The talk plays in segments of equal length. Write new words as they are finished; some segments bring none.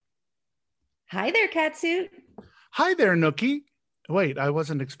Hi there, Catsuit. Hi there, Nookie. Wait, I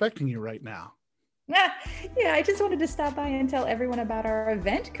wasn't expecting you right now. Yeah, I just wanted to stop by and tell everyone about our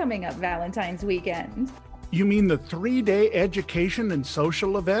event coming up Valentine's weekend. You mean the 3-day education and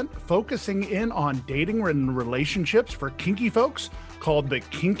social event focusing in on dating and relationships for kinky folks called the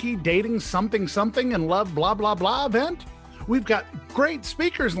Kinky Dating Something Something and Love Blah Blah Blah event? We've got great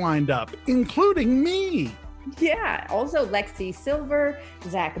speakers lined up, including me. Yeah, also Lexi Silver,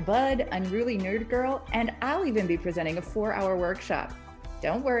 Zach Budd, Unruly Nerd Girl, and I'll even be presenting a 4-hour workshop.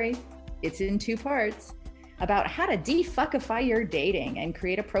 Don't worry, it's in 2 parts about how to defuckify your dating and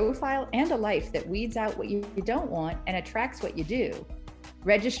create a profile and a life that weeds out what you don't want and attracts what you do.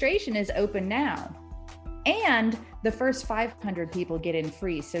 Registration is open now. And the first 500 people get in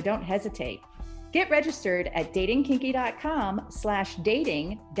free, so don't hesitate. Get registered at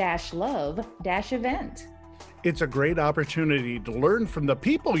datingkinky.com/dating-love-event. It's a great opportunity to learn from the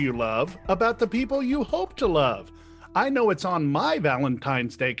people you love about the people you hope to love. I know it's on my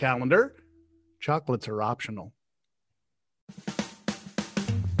Valentine's Day calendar. Chocolates are optional.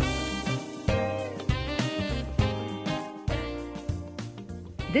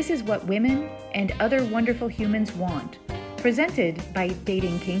 This is what women and other wonderful humans want. Presented by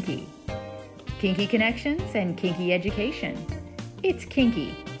Dating Kinky. Kinky connections and kinky education. It's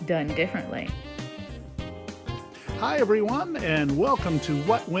kinky done differently. Hi, everyone, and welcome to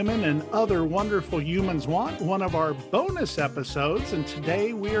What Women and Other Wonderful Humans Want, one of our bonus episodes. And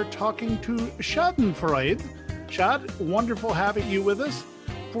today we are talking to Schadenfreude. Shad, wonderful having you with us.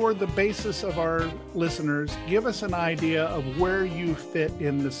 For the basis of our listeners, give us an idea of where you fit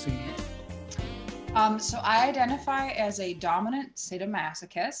in the scene. So I identify as a dominant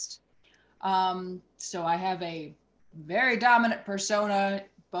sadomasochist. So I have a very dominant persona,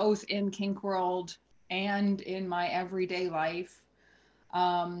 both in kink world and in my everyday life.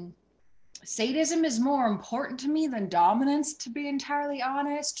 Sadism is more important to me than dominance, to be entirely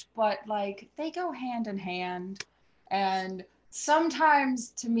honest, but like they go hand in hand. And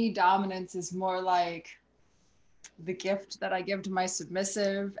sometimes to me, dominance is more like the gift that I give to my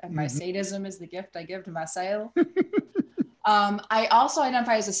submissive, and my sadism is the gift I give to myself. I also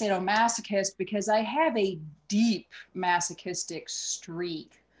identify as a sadomasochist because I have a deep masochistic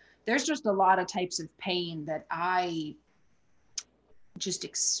streak. There's just a lot of types of pain that I just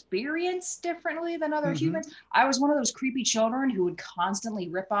experience differently than other humans. I was one of those creepy children who would constantly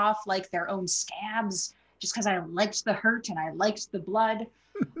rip off like their own scabs just because I liked the hurt and I liked the blood.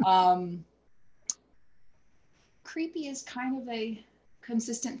 Creepy is kind of a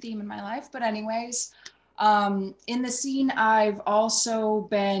consistent theme in my life, but anyways, in the scene, I've also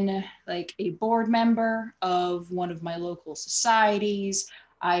been like a board member of one of my local societies.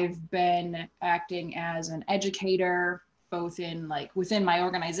 I've been acting as an educator, both in like within my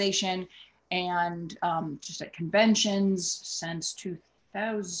organization and just at conventions since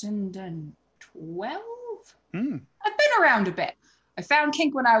 2012. I've been around a bit. I found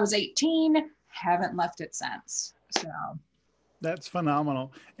kink when I was 18, haven't left it since. So that's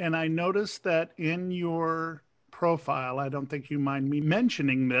phenomenal. And I noticed that in your profile, I don't think you mind me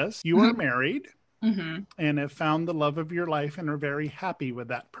mentioning this, you are married. And have found the love of your life and are very happy with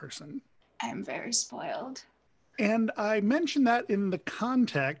that person. I'm very spoiled. And I mention that in the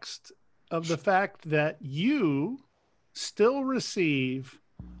context of the fact that you still receive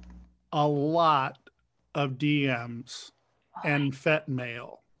a lot of DMs and FET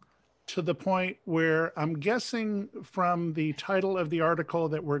mail, to the point where I'm guessing from the title of the article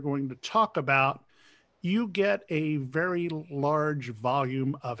that we're going to talk about, you get a very large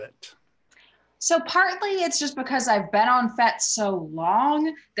volume of it. So partly it's just because I've been on FET so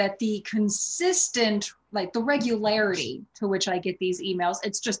long that the consistent, like the regularity to which I get these emails,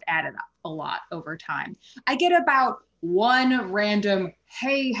 it's just added up a lot over time. I get about one random,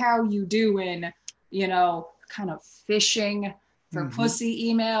 hey, how you doing? You know, kind of fishing for pussy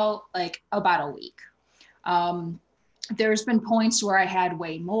email, like about a week. There's been points where I had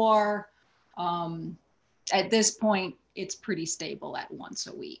way more. At this point, it's pretty stable at once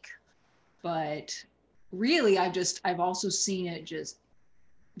a week. But really, I've also seen it just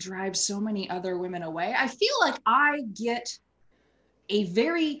drive so many other women away. I feel like I get a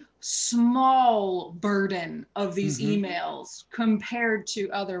very small burden of these emails compared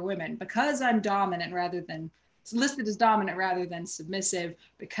to other women because I'm dominant rather than listed as dominant rather than submissive,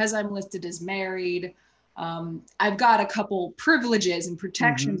 because I'm listed as married. I've got a couple privileges and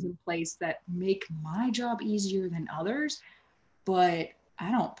protections in place that make my job easier than others, but I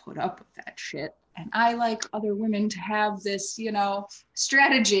don't put up with that shit. And I like other women to have this, you know,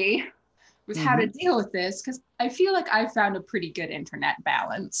 strategy with how to deal with this, because I feel like I found a pretty good internet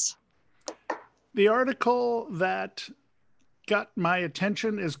balance. The article that got my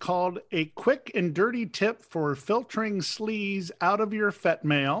attention is called "A Quick and Dirty Tip for Filtering Sleaze Out of Your FET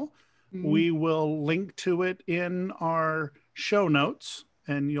Mail." We will link to it in our show notes,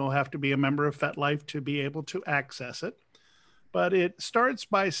 and you'll have to be a member of FetLife to be able to access it. But it starts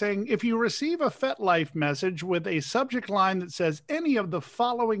by saying, if you receive a FetLife message with a subject line that says any of the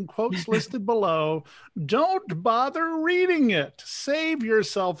following quotes listed below, don't bother reading it. Save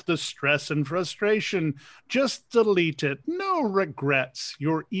yourself the stress and frustration. Just delete it. No regrets.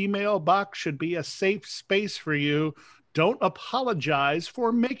 Your email box should be a safe space for you. Don't apologize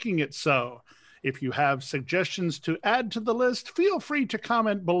for making it so. If you have suggestions to add to the list, feel free to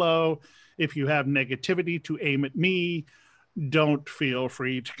comment below. If you have negativity to aim at me, don't feel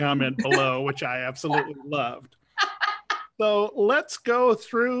free to comment below, which I absolutely loved. So let's go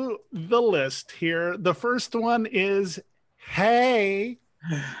through the list here. The first one is, hey.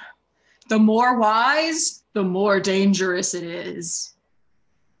 The more wise, the more dangerous it is.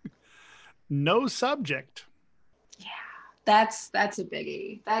 No subject. Yeah, that's a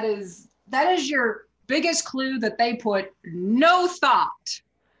biggie. That is your biggest clue that they put no thought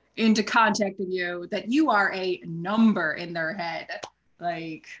into contacting you, that you are a number in their head.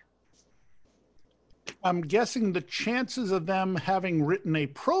 Like, I'm guessing the chances of them having written a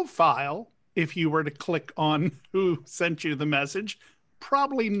profile, if you were to click on who sent you the message,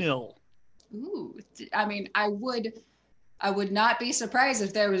 probably nil. Ooh, I mean, I would not be surprised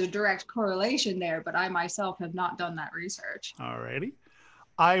if there was a direct correlation there, but I myself have not done that research. All righty.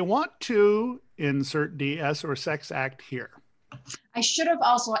 I want to insert DS or sex act here. I should have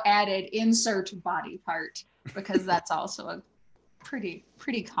also added insert body part, because that's also a pretty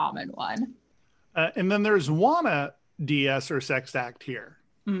common one. And then there's wanna DS or sex act here.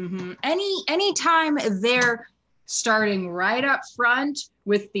 Mm-hmm. Anytime they're starting right up front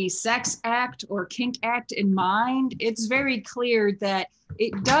with the sex act or kink act in mind, it's very clear that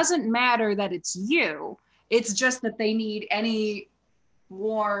it doesn't matter that it's you. It's just that they need any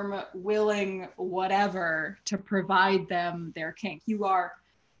warm, willing, whatever to provide them their kink. You are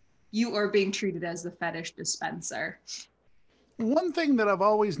being treated as the fetish dispenser. One thing that I've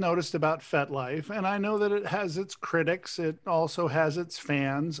always noticed about FetLife, and I know that it has its critics, it also has its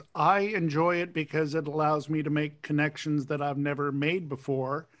fans. I enjoy it because it allows me to make connections that I've never made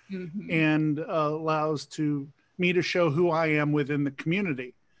before, and allows me to show who I am within the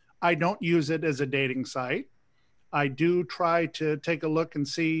community. I don't use it as a dating site. I do try to take a look and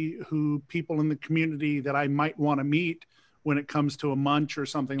see who people in the community that I might want to meet when it comes to a munch or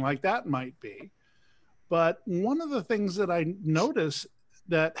something like that might be. But one of the things that I notice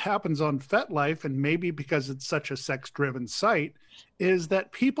that happens on FetLife, and maybe because it's such a sex-driven site, is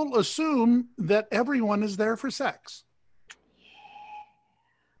that people assume that everyone is there for sex.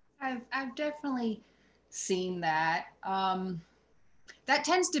 I've definitely seen that. That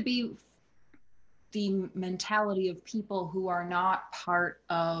tends to be the mentality of people who are not part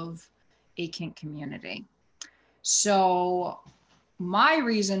of a kink community. So my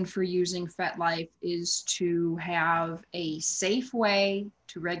reason for using FetLife is to have a safe way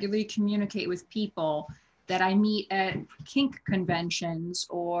to regularly communicate with people that I meet at kink conventions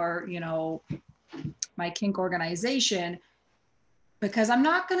or, my kink organization, because I'm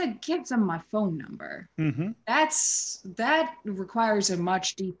not going to give them my phone number. That requires a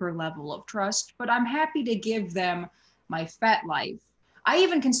much deeper level of trust, but I'm happy to give them my FetLife. I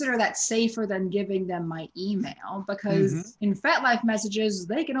even consider that safer than giving them my email, because in FetLife messages,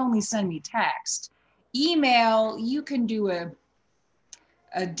 they can only send me text. Email, you can do a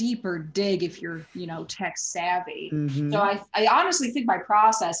deeper dig if you're, text savvy. So I honestly think my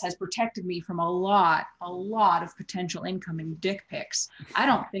process has protected me from a lot of potential incoming dick pics. I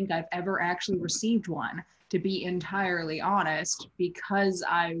don't think I've ever actually received one, to be entirely honest, because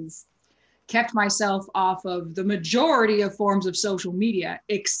I've kept myself off of the majority of forms of social media,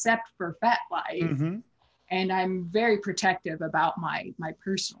 except for FetLife. And I'm very protective about my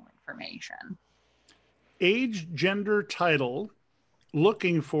personal information. Age, gender, title,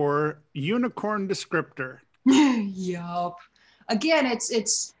 looking for unicorn descriptor. Yup. Again,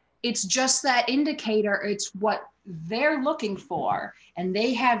 it's just that indicator. It's what they're looking for. And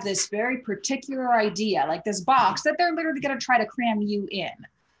they have this very particular idea, like this box that they're literally going to try to cram you in.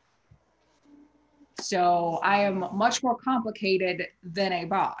 So I am much more complicated than a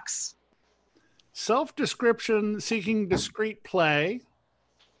box. Self-description, seeking discreet play.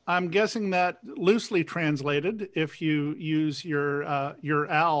 I'm guessing that loosely translated, if you use your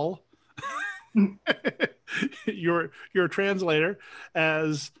OWL, your translator,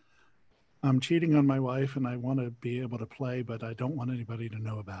 as I'm cheating on my wife and I want to be able to play, but I don't want anybody to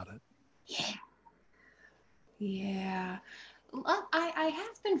know about it. Yeah. Yeah. I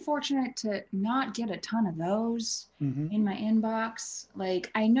have been fortunate to not get a ton of those in my inbox.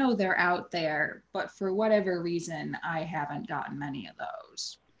 Like, I know they're out there, but for whatever reason, I haven't gotten many of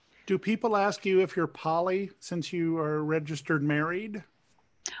those. Do people ask you if you're poly since you are registered married?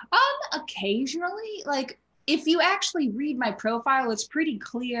 Occasionally, like, if you actually read my profile, it's pretty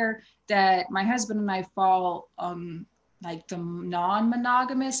clear that my husband and I fall like the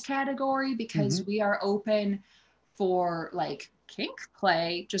non-monogamous category because we are open for like kink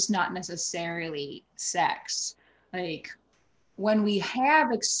play, just not necessarily sex. Like, when we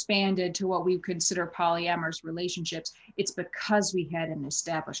have expanded to what we consider polyamorous relationships, it's because we had an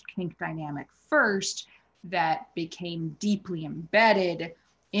established kink dynamic first that became deeply embedded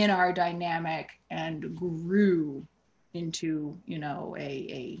in our dynamic and grew into, you know,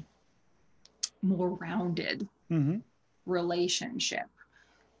 a more rounded relationship.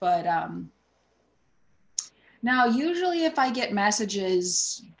 But now, usually if I get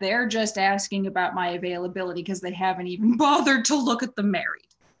messages, they're just asking about my availability because they haven't even bothered to look at the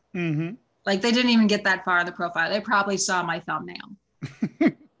married. Like, they didn't even get that far in the profile. They probably saw my thumbnail.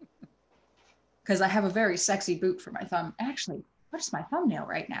 Because I have a very sexy boot for my thumb. Actually, what is my thumbnail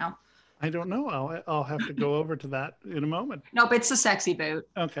right now? I don't know. I'll have to go over to that in a moment. Nope, it's a sexy boot.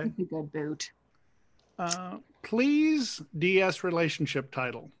 Okay. It's a good boot. Please DS relationship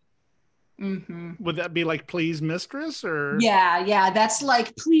title. Would that be like please mistress or? Yeah. That's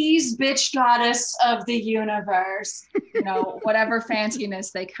like, please bitch goddess of the universe. You know, whatever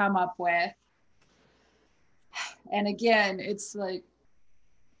fanciness they come up with. And again, it's like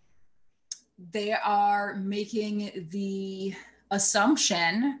they are making the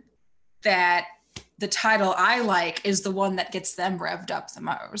assumption that the title I like is the one that gets them revved up the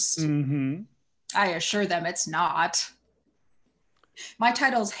most. I assure them it's not. My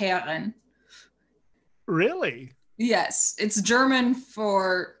title's Herren. Really? Yes, it's German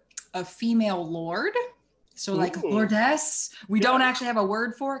for a female lord. So like lordess. We don't actually have a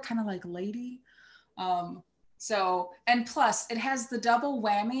word for it, kind of like lady. So, and plus it has the double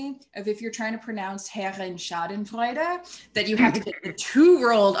whammy of if you're trying to pronounce Herren Schadenfreude, that you have to get the two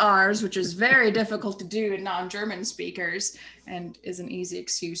rolled R's, which is very difficult to do in non-German speakers and is an easy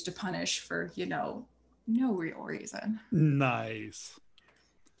excuse to punish for, you know, no real reason. Nice.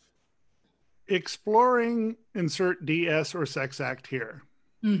 Exploring, insert DS or sex act here.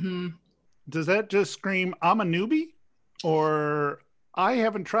 Does that just scream, I'm a newbie? Or I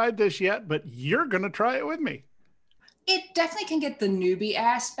haven't tried this yet, but you're going to try it with me? It definitely can get the newbie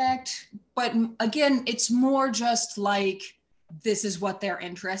aspect. But again, it's more just like, this is what they're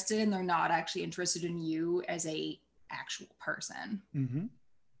interested in. They're not actually interested in you as a actual person.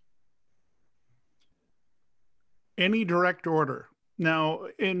 Any direct order. Now,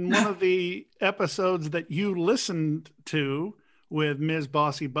 in one of the episodes that you listened to with Ms.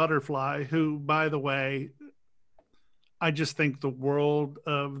 Bossy Butterfly, who, by the way, I just think the world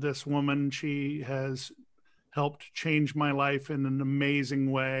of this woman. She has helped change my life in an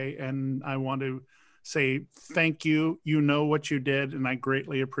amazing way. And I want to say thank you. You know what you did, and I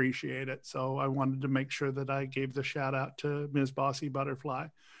greatly appreciate it. So I wanted to make sure that I gave the shout out to Ms. Bossy Butterfly.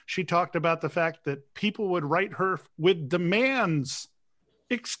 She talked about the fact that people would write her with demands.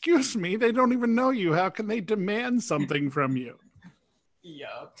 Excuse me, they don't even know you. How can they demand something from you?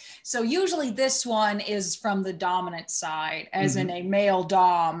 Yeah. So usually this one is from the dominant side, as in a male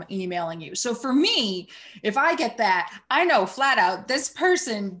dom emailing you. So for me, if I get that, I know flat out this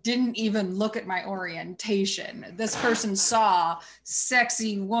person didn't even look at my orientation. This person saw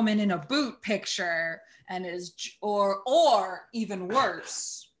sexy woman in a boot picture and is, or even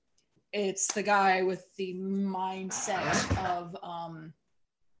worse, it's the guy with the mindset of,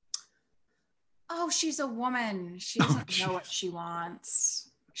 oh, she's a woman. She doesn't know what she wants.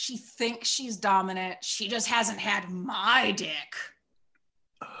 She thinks she's dominant. She just hasn't had my dick.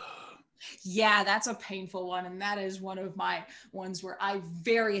 Yeah, that's a painful one. And that is one of my ones where I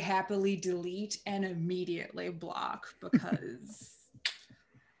very happily delete and immediately block because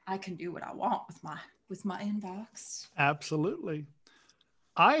I can do what I want with my inbox. Absolutely.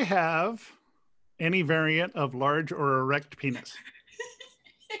 I have any variant of large or erect penis.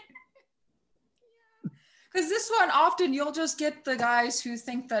 Because this one, often you'll just get the guys who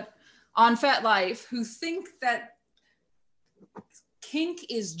think that, on FetLife, who think that kink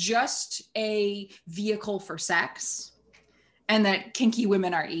is just a vehicle for sex and that kinky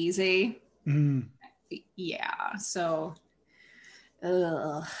women are easy. Yeah, so,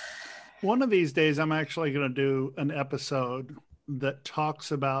 ugh. One of these days, I'm actually going to do an episode that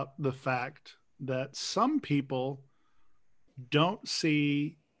talks about the fact that some people don't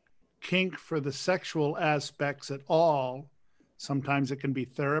see kink for the sexual aspects at all. Sometimes it can be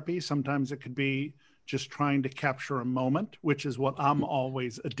therapy. Sometimes it could be just trying to capture a moment, which is what I'm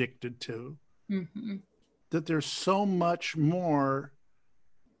always addicted to. Mm-hmm. That there's so much more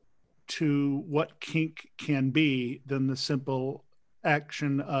to what kink can be than the simple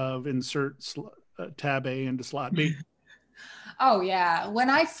action of insert tab A into slot B. Oh yeah. When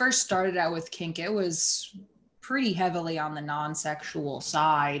I first started out with kink, it was pretty heavily on the non-sexual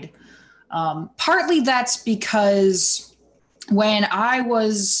side. Partly that's because when I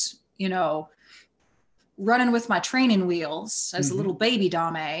was, running with my training wheels as a little baby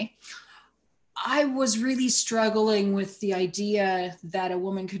dame, I was really struggling with the idea that a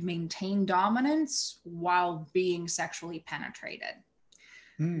woman could maintain dominance while being sexually penetrated.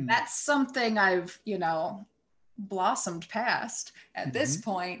 That's something I've, blossomed past at this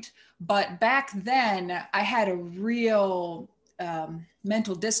point. But back then I had a real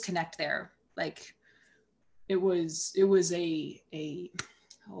mental disconnect there. Like it was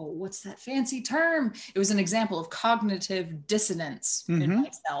what's that fancy term? It was an example of cognitive dissonance in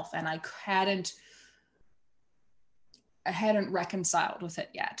myself. And I hadn't reconciled with it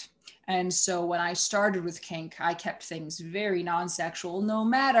yet. And so when I started with kink, I kept things very non-sexual, no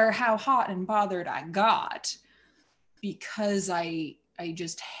matter how hot and bothered I got, because I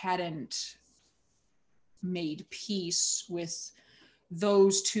just hadn't made peace with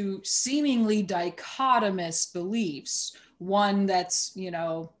those two seemingly dichotomous beliefs. One that's,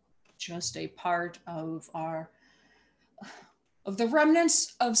 just a part of the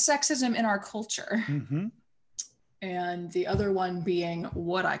remnants of sexism in our culture. And the other one being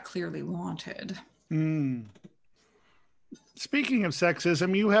what I clearly wanted. Speaking of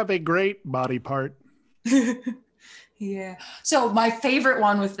sexism, you have a great body part. Yeah. So my favorite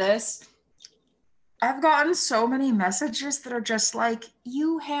one with this, I've gotten so many messages that are just like,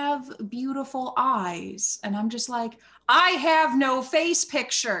 you have beautiful eyes. And I'm just like, I have no face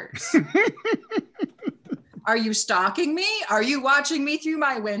pictures. Are you stalking me? Are you watching me through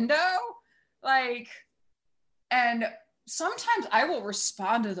my window? And sometimes I will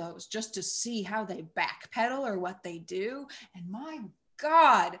respond to those just to see how they backpedal or what they do. And my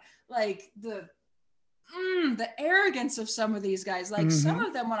God, the arrogance of some of these guys, some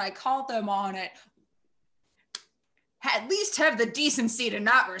of them, when I called them on it, at least have the decency to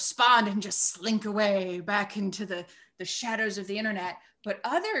not respond and just slink away back into the shadows of the internet. But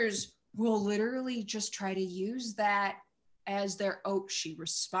others will literally just try to use that as their, she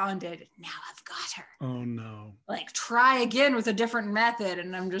responded, now I've got her. Oh no. Try again with a different method.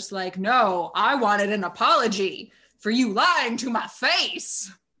 And I'm just like, no, I wanted an apology for you lying to my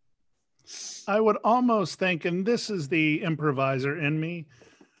face. I would almost think, and this is the improviser in me,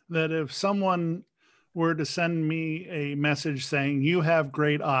 that if someone were to send me a message saying, you have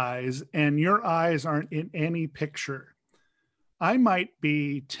great eyes, and your eyes aren't in any picture, I might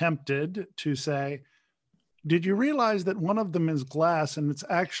be tempted to say, did you realize that one of them is glass and it's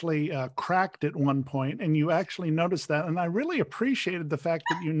actually cracked at one point, and you actually noticed that? And I really appreciated the fact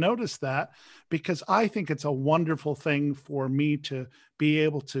that you noticed that, because I think it's a wonderful thing for me to be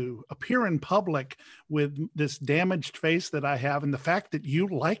able to appear in public with this damaged face that I have. And the fact that you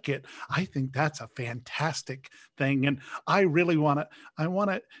like it, I think that's a fantastic thing. And I really want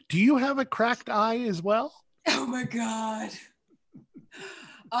to, do you have a cracked eye as well? Oh my God.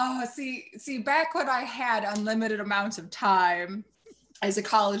 See, back when I had unlimited amounts of time as a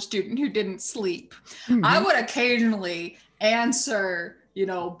college student who didn't sleep, I would occasionally answer,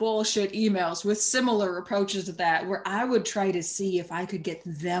 bullshit emails with similar approaches to that, where I would try to see if I could get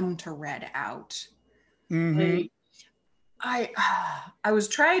them to read out. I was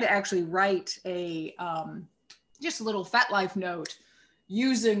trying to actually write a just a little FetLife note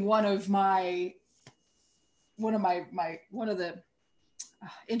using one of the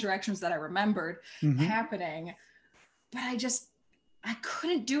interactions that I remembered happening, but I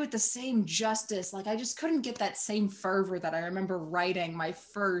couldn't do it the same justice. I just couldn't get that same fervor that I remember writing my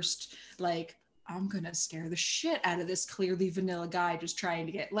first, I'm gonna scare the shit out of this clearly vanilla guy just trying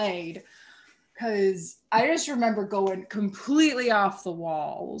to get laid. Because I just remember going completely off the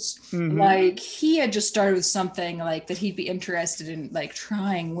walls. He had just started with something that he'd be interested in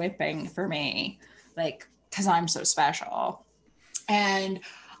trying whipping for me, because I'm so special. And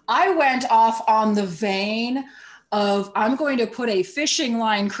I went off on the vein of, I'm going to put a fishing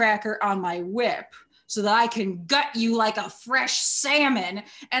line cracker on my whip so that I can gut you like a fresh salmon.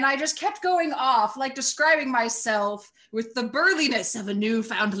 And I just kept going off, describing myself with the burliness of a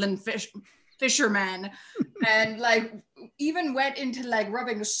Newfoundland fisherman. And even went into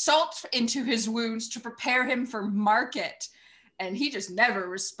rubbing salt into his wounds to prepare him for market. and he just never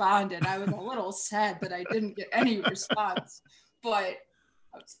responded. I was a little sad that I didn't get any response, but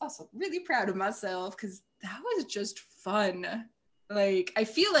I was also really proud of myself because that was just fun. Like, I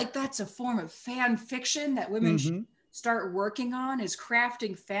feel like that's a form of fan fiction that women should start working on, is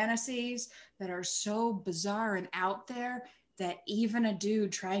crafting fantasies that are so bizarre and out there that even a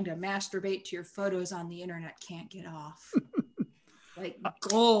dude trying to masturbate to your photos on the internet can't get off. Like,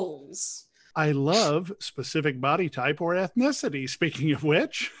 goals. I love specific body type or ethnicity. Speaking of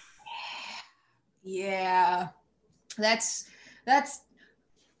which. Yeah, that's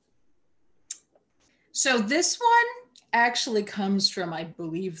so this one actually comes from, I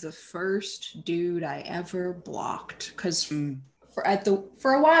believe, the first dude I ever blocked. Because for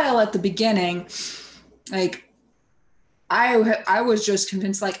a while at the beginning, like I was just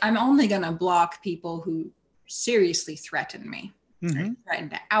convinced, like, I'm only gonna block people who seriously threaten me, threaten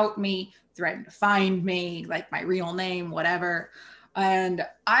to out me, threaten to find me, like my real name, whatever. And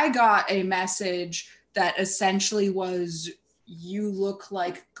I got a message that essentially was, "You look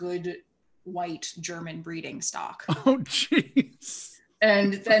like good white German breeding stock." Oh, jeez.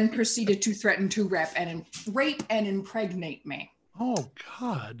 And then proceeded to threaten to rape and impregnate me. Oh,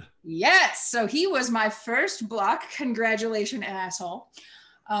 God. Yes. So he was my first block. Congratulations, asshole.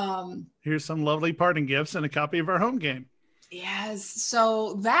 Here's some lovely parting gifts and a copy of our home game. Yes.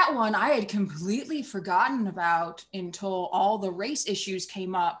 So that one I had completely forgotten about until all the race issues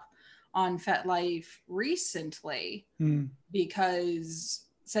came up on FetLife recently, because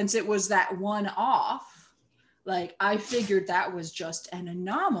since it was that one off, like, I figured that was just an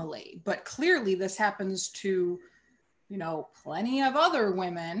anomaly, but clearly this happens to, you know, plenty of other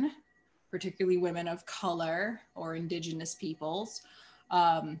women, particularly women of color or indigenous peoples.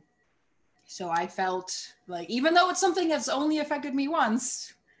 So I felt like, even though it's something that's only affected me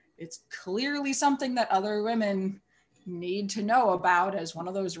once, it's clearly something that other women need to know about as one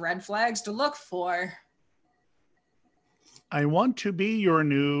of those red flags to look for. I want to be your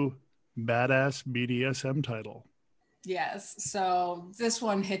new badass BDSM title. Yes. So this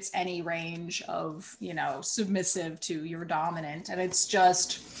one hits any range of, you know, submissive to your dominant. And it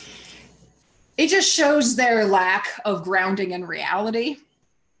just shows their lack of grounding in reality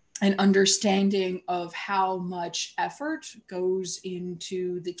and understanding of how much effort goes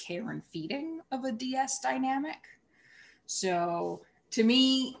into the care and feeding of a DS dynamic. So to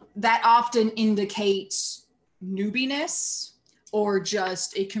me, that often indicates newbiness or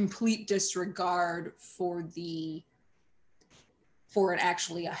just a complete disregard for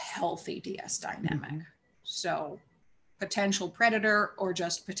actually a healthy DS dynamic. So potential predator or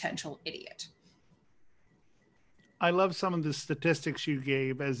just potential idiot. I love some of the statistics you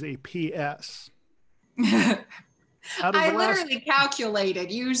gave as a PS. I literally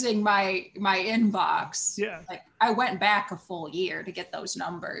calculated using my inbox. Yeah. Like, I went back a full year to get those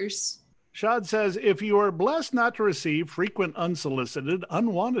numbers. Shad says, if you are blessed not to receive frequent unsolicited,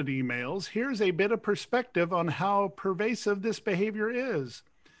 unwanted emails, here's a bit of perspective on how pervasive this behavior is.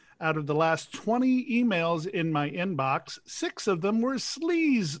 Out of the last 20 emails in my inbox, 6 of them were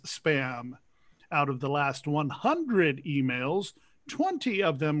sleaze spam. Out of the last 100 emails, 20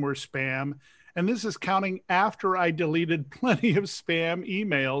 of them were spam. And this is counting after I deleted plenty of spam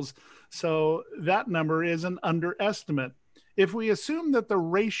emails. So that number is an underestimate. If we assume that the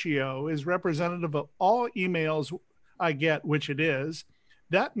ratio is representative of all emails I get, which it is,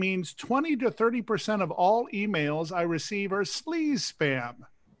 that means 20 to 30% of all emails I receive are sleaze spam.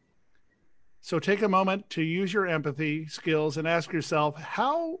 So take a moment to use your empathy skills and ask yourself,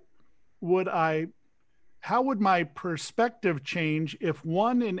 how would my perspective change if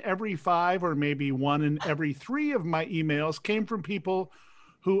 1 in every 5 or maybe 1 in every 3 of my emails came from people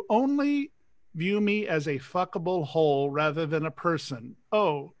who only view me as a fuckable whole rather than a person?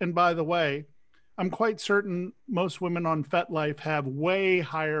 Oh, and by the way, I'm quite certain most women on FetLife have way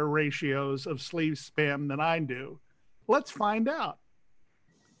higher ratios of sleaze spam than I do. Let's find out.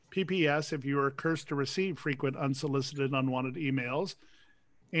 PPS, if you are cursed to receive frequent unsolicited, unwanted emails,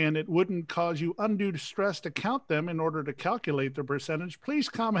 and it wouldn't cause you undue stress to count them in order to calculate the percentage, please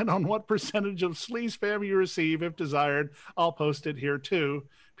comment on what percentage of sleaze spam you receive if desired. I'll post it here too.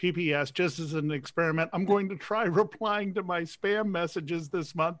 PPS, just as an experiment, I'm going to try replying to my spam messages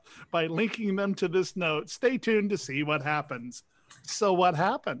this month by linking them to this note. Stay tuned to see what happens. So what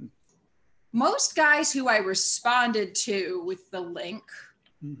happened? Most guys who I responded to with the link,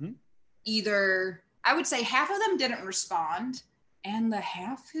 either, I would say half of them didn't respond, and the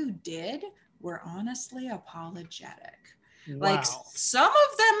half who did were honestly apologetic. Wow. Like, some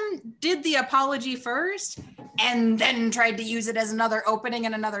of them did the apology first and then tried to use it as another opening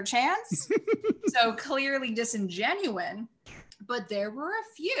and another chance. So clearly disingenuine. But there were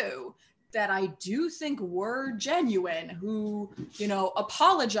a few that I do think were genuine who, you know,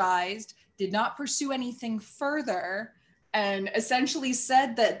 apologized, did not pursue anything further, and essentially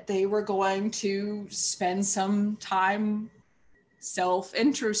said that they were going to spend some time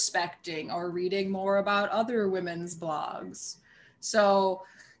self-introspecting or reading more about other women's blogs. So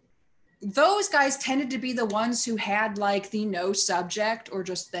those guys tended to be the ones who had like the no subject or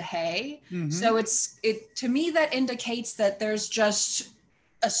just the hey. So it to me that indicates that there's just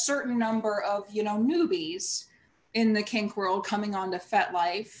a certain number of, you know, newbies in the kink world coming onto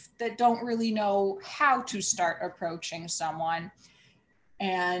FetLife that don't really know how to start approaching someone.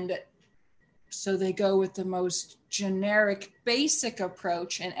 And so they go with the most generic, basic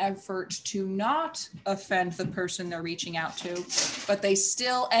approach in effort to not offend the person they're reaching out to, but they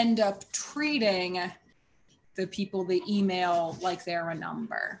still end up treating the people they email like they're a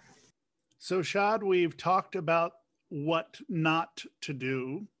number. So, Shad, we've talked about what not to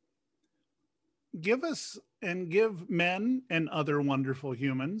do. Give us and give men and other wonderful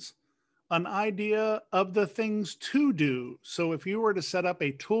humans an idea of the things to do. So if you were to set up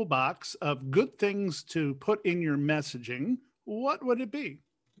a toolbox of good things to put in your messaging, what would it be?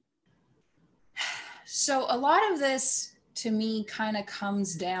 So a lot of this to me kind of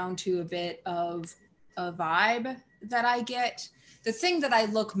comes down to a bit of a vibe that I get. The thing that I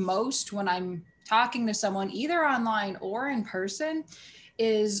look most when I'm talking to someone either online or in person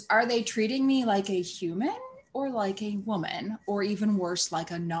is, are they treating me like a human or like a woman, or even worse,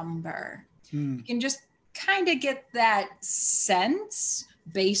 like a number? You can just kind of get that sense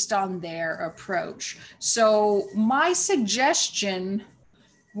based on their approach. So my suggestion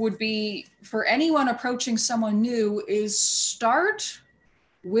would be for anyone approaching someone new is start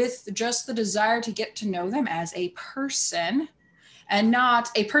with just the desire to get to know them as a person and not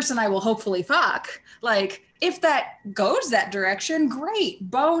a person I will hopefully fuck. Like, if that goes that direction, great,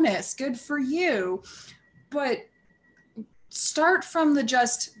 bonus, good for you. But start from the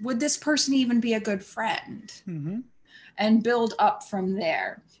just, would this person even be a good friend? And build up from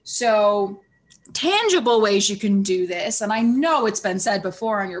there. So tangible ways you can do this, and I know it's been said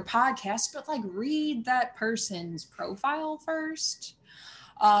before on your podcast, but like read that person's profile first.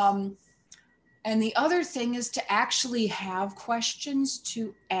 And the other thing is to actually have questions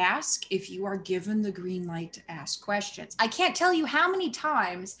to ask if you are given the green light to ask questions. I can't tell you how many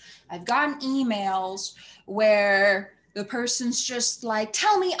times I've gotten emails where the person's just like,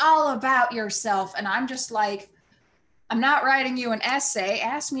 tell me all about yourself. And I'm just like, I'm not writing you an essay.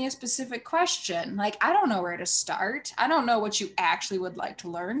 Ask me a specific question. Like, I don't know where to start. I don't know what you actually would like to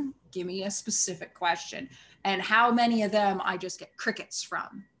learn. Give me a specific question. And how many of them I just get crickets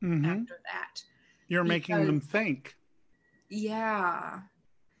from after that. You're making them think. Yeah.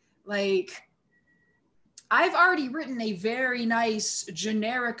 Like, I've already written a very nice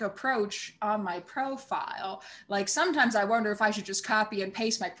generic approach on my profile. Like, sometimes I wonder if I should just copy and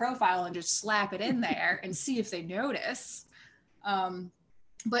paste my profile and just slap it in there and see if they notice.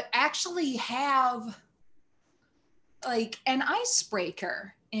 But actually have like an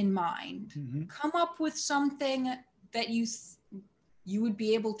icebreaker in mind. Come up with something that you would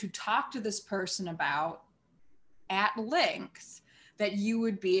be able to talk to this person about at length, that you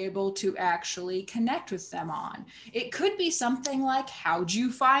would be able to actually connect with them on. It could be something like, how'd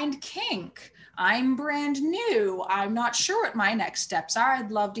you find kink? I'm brand new. I'm not sure what my next steps are.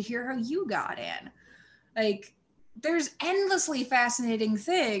 I'd love to hear how you got in. Like, there's endlessly fascinating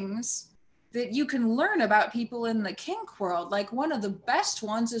things that you can learn about people in the kink world. Like, one of the best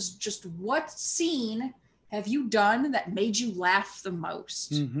ones is just, what scene have you done that made you laugh the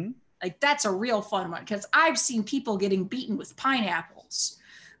most? Like, that's a real fun one, because I've seen people getting beaten with pineapples.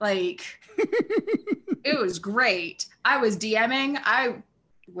 Like, it was great. I was DMing. I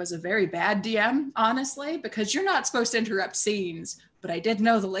was a very bad DM, honestly, because you're not supposed to interrupt scenes, but I did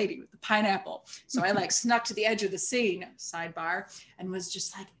know the lady with the pineapple. So I like snuck to the edge of the scene, sidebar, and was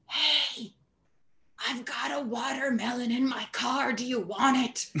just like, hey, I've got a watermelon in my car. Do you want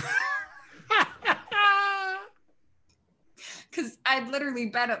it? Because I'd literally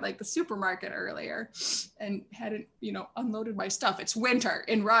been at like the supermarket earlier and hadn't, unloaded my stuff. It's winter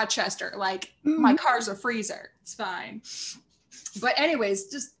in Rochester. Like, my car's a freezer. It's fine. But anyways,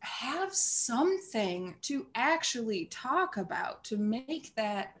 just have something to actually talk about, to make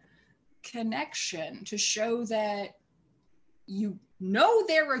that connection, to show that you know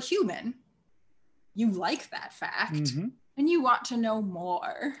they're a human. You like that fact and you want to know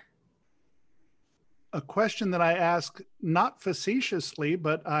more. A question that I ask, not facetiously,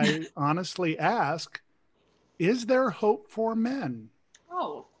 but I honestly ask, is there hope for men?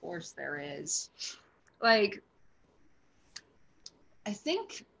 Oh, of course there is. Like, I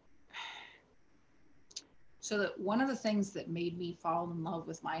think so that one of the things that made me fall in love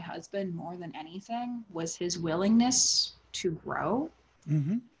with my husband more than anything was his willingness to grow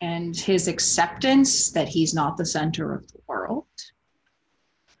and his acceptance that he's not the center of the world,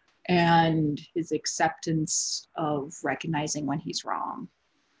 and his acceptance of recognizing when he's wrong,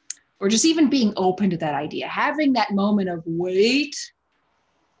 or just even being open to that idea, having that moment of wait,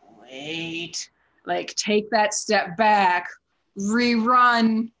 like take that step back,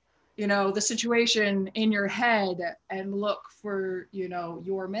 rerun, the situation in your head and look for,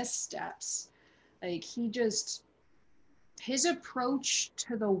 your missteps. Like his approach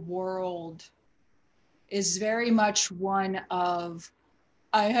to the world is very much one of,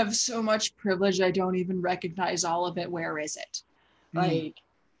 I have so much privilege, I don't even recognize all of it. Where is it? Like,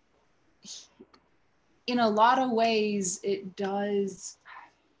 in a lot of ways, it does.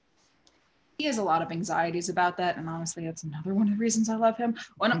 He has a lot of anxieties about that. And honestly, that's another one of the reasons I love him.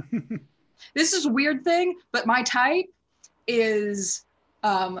 This is a weird thing, but my type is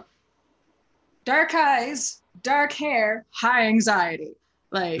dark eyes, dark hair, high anxiety.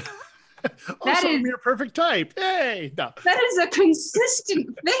 Like, that is your perfect type. Hey, no. That is a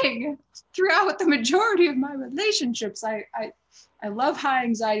consistent thing throughout the majority of my relationships. I love high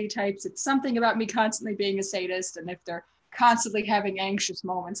anxiety types. It's something about me constantly being a sadist, and if they're constantly having anxious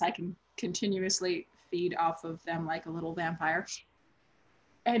moments, I can continuously feed off of them like a little vampire.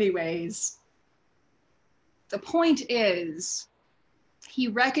 Anyways, the point is, he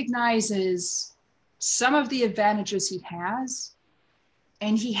recognizes some of the advantages he has,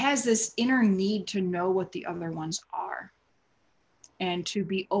 and he has this inner need to know what the other ones are and to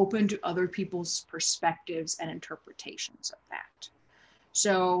be open to other people's perspectives and interpretations of that.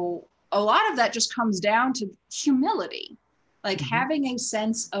 So a lot of that just comes down to humility, like having a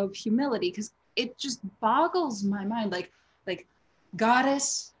sense of humility, because it just boggles my mind. Like,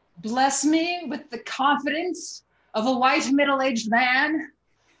 Goddess, bless me with the confidence of a white middle-aged man.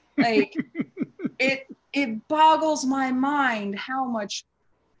 Like, it boggles my mind how much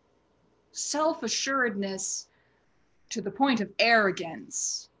self-assuredness to the point of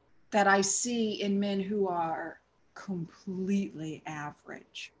arrogance that I see in men who are completely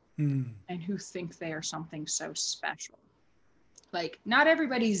average and who think they are something so special. Like, not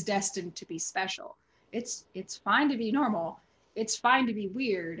everybody's destined to be special. It's fine to be normal. It's fine to be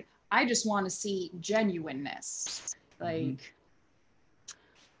weird. I just want to see genuineness. Like,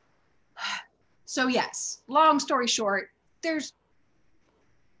 so yes, long story short,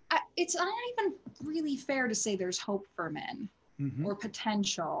 it's not even really fair to say there's hope for men or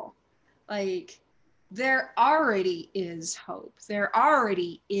potential. Like, there already is hope. There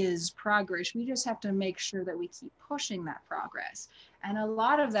already is progress. We just have to make sure that we keep pushing that progress. And a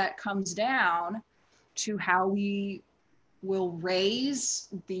lot of that comes down to how we will raise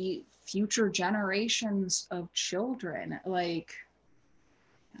the future generations of children. Like,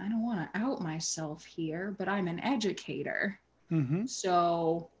 I don't want to out myself here, but I'm an educator.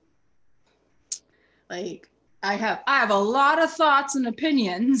 So, like, I have a lot of thoughts and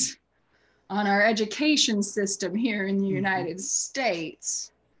opinions on our education system here in the United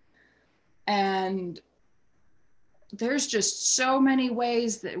States. And there's just so many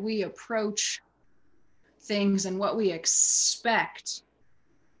ways that we approach things and what we expect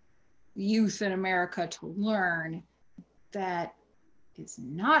youth in America to learn that is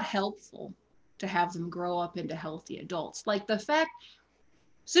not helpful to have them grow up into healthy adults. Like, the fact,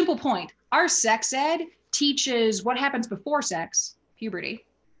 simple point, our sex ed teaches what happens before sex, puberty,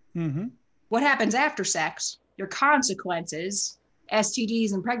 what happens after sex, your consequences,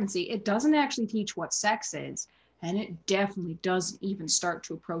 STDs and pregnancy. It doesn't actually teach what sex is, and it definitely doesn't even start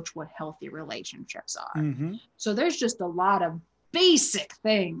to approach what healthy relationships are. So there's just a lot of basic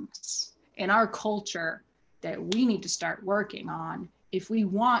things in our culture that we need to start working on if we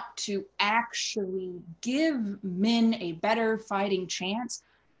want to actually give men a better fighting chance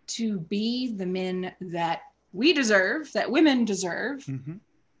to be the men that we deserve, that women deserve,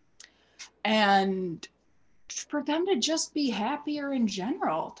 and for them to just be happier in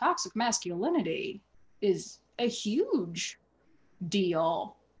general. Toxic masculinity is a huge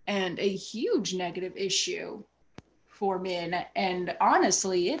deal and a huge negative issue for men. And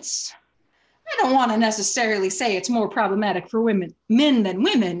honestly, I don't want to necessarily say it's more problematic for men than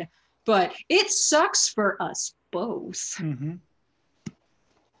women, but it sucks for us both.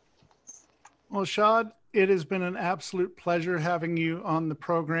 Well, Shad, it has been an absolute pleasure having you on the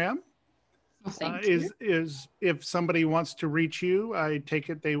program. Well, thank you. If somebody wants to reach you, I take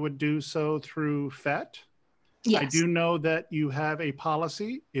it they would do so through FET. Yes. I do know that you have a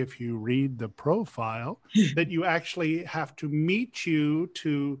policy, if you read the profile, that you actually have to meet you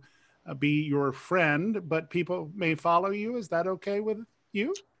to be your friend, but people may follow you. Is that okay with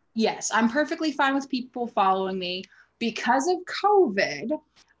you? Yes, I'm perfectly fine with people following me. Because of COVID,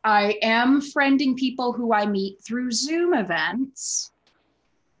 I am friending people who I meet through Zoom events.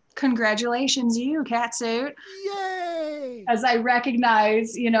 Congratulations, you, Catsuit. Yay! As I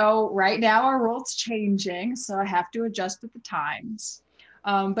recognize, right now our world's changing, so I have to adjust with the times.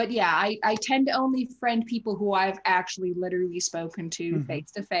 But yeah, I tend to only friend people who I've actually literally spoken to face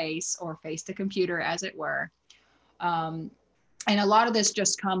to face or face to computer, as it were. And a lot of this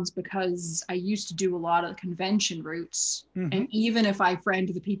just comes because I used to do a lot of convention routes. And even if I friend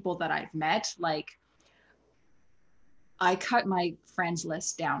the people that I've met, like I cut my friends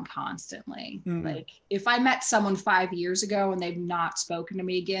list down constantly. Like if I met someone 5 years ago and they've not spoken to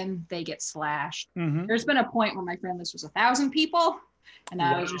me again, they get slashed. There's been a point where my friend list was 1,000 people. And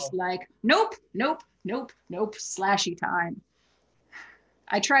I was just like, nope, slashy time.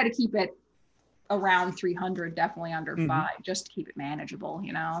 I try to keep it around 300, definitely under 5, just to keep it manageable,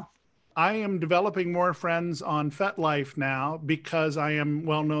 I am developing more friends on FetLife now because I am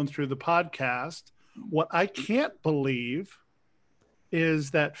well known through the podcast. What I can't believe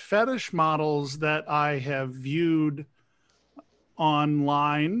is that fetish models that I have viewed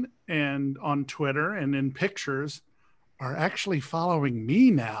online and on Twitter and in pictures are actually following me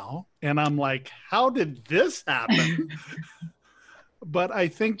now. And I'm like, how did this happen? But I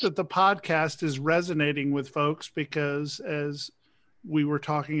think that the podcast is resonating with folks because, as we were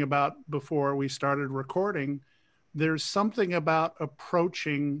talking about before we started recording, there's something about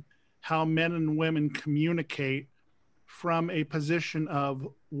approaching how men and women communicate from a position of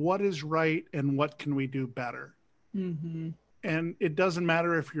what is right and what can we do better. And it doesn't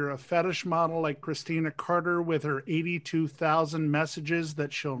matter if you're a fetish model like Christina Carter with her 82,000 messages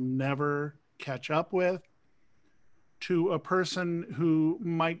that she'll never catch up with, to a person who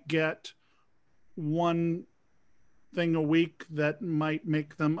might get one thing a week that might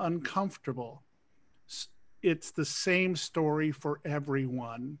make them uncomfortable. It's the same story for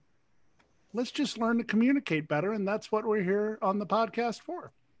everyone. Let's just learn to communicate better. And that's what we're here on the podcast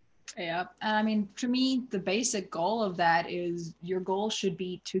for. Yeah. And I mean, to me, the basic goal of that is your goal should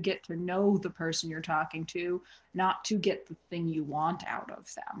be to get to know the person you're talking to, not to get the thing you want out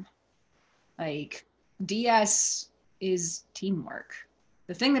of them. Like, DS is teamwork.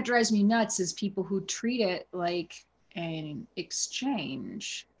 The thing that drives me nuts is people who treat it like an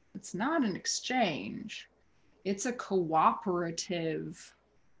exchange. It's not an exchange. It's a cooperative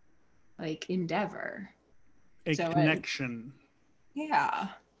endeavor. A connection. Yeah.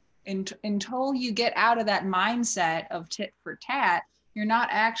 Until you get out of that mindset of tit for tat, you're not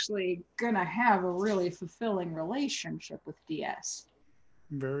actually gonna have a really fulfilling relationship with DS.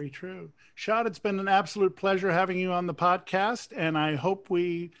 Very true. Shad, it's been an absolute pleasure having you on the podcast, and I hope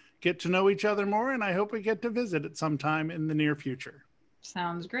we get to know each other more, and I hope we get to visit at some time in the near future.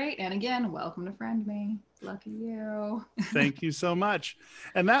 Sounds great. And again, welcome to Friend Me. Lucky you. Thank you so much.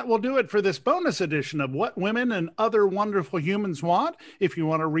 And that will do it for this bonus edition of What Women and Other Wonderful Humans Want. If you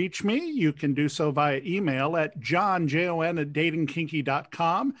want to reach me, you can do so via email at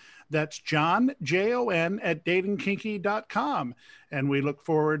johnjon@datingkinky.com. That's John, Jon @datingkinky.com. And we look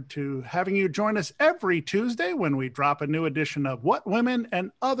forward to having you join us every Tuesday when we drop a new edition of What Women and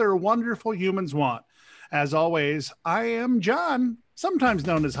Other Wonderful Humans Want. As always, I am John, sometimes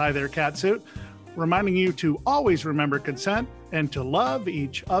known as Hi There Catsuit, reminding you to always remember consent and to love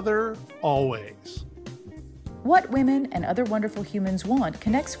each other always. What Women and Other Wonderful Humans Want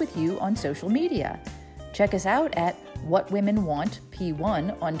connects with you on social media. Check us out at What Women Want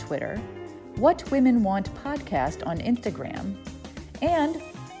P1 on Twitter, What Women Want Podcast on Instagram, and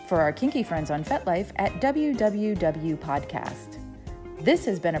for our kinky friends on FetLife at WWW Podcast. This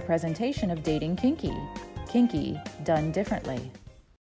has been a presentation of Dating Kinky. Kinky done differently.